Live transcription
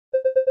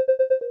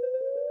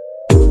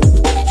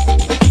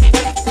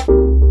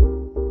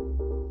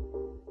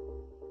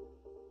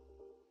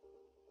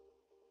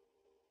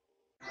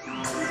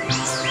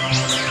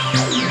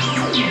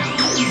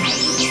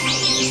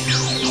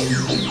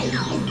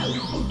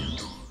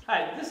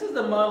Hi, this is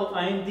the model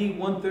IND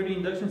 130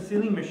 induction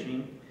sealing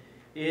machine.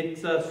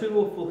 It's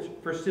suitable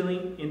for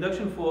sealing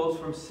induction foils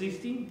from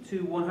 60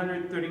 to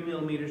 130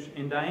 millimeters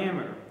in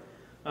diameter.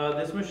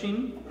 This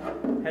machine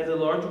has a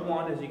large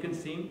wand, as you can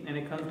see, and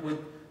it comes with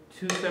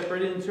two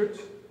separate inserts,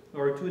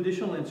 or two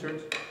additional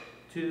inserts,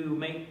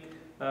 to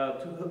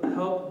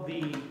help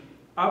the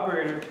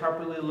operator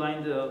properly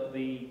align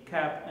the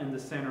cap in the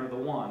center of the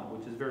wand,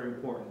 which is very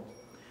important.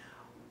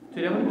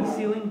 Today I'm going to be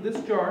sealing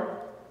this jar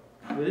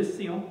with a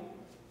seal.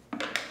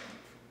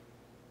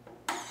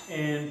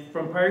 And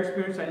from prior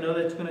experience, I know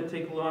that's going to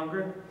take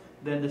longer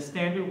than the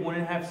standard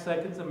 1.5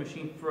 seconds a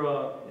machine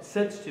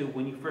sets to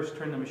when you first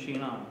turn the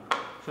machine on.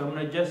 So I'm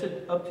going to adjust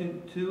it up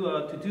to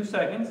 2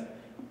 seconds.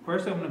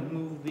 First, I'm going to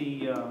move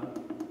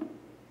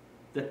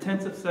the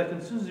tenths of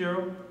seconds to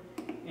 0,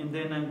 and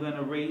then I'm going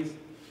to raise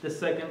the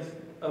seconds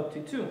up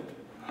to 2.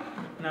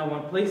 Now,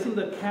 when placing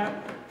the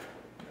cap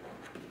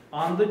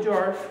on the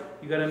jar,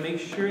 you got to make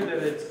sure that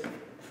it's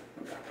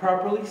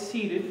properly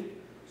seated,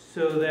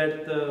 so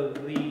that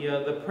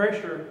the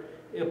pressure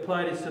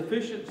applied is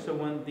sufficient, so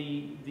when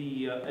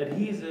the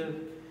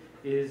adhesive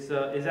is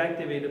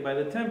activated by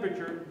the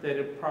temperature, that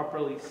it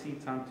properly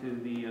seats onto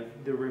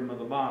the rim of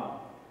the bottle.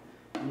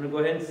 I'm going to go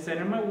ahead and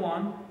center my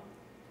wand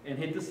and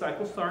hit the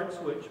cycle start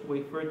switch,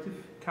 wait for it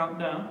to count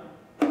down,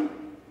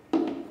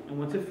 and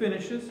once it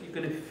finishes, you're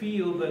going to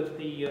feel that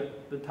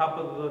the top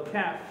of the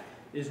cap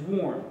is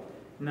warm.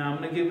 Now I'm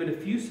going to give it a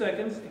few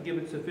seconds to give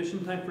it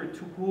sufficient time for it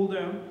to cool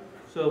down,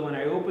 so when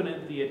I open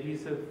it, the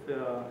adhesive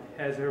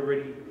has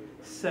already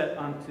set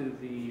onto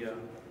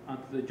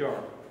the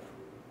jar.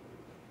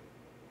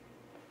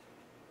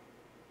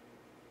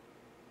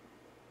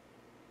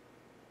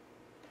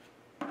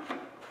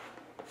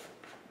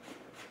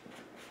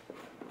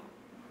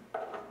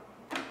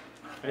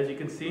 As you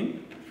can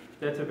see,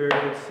 that's a very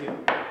good seal,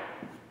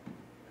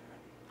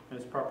 and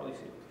it's properly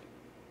sealed.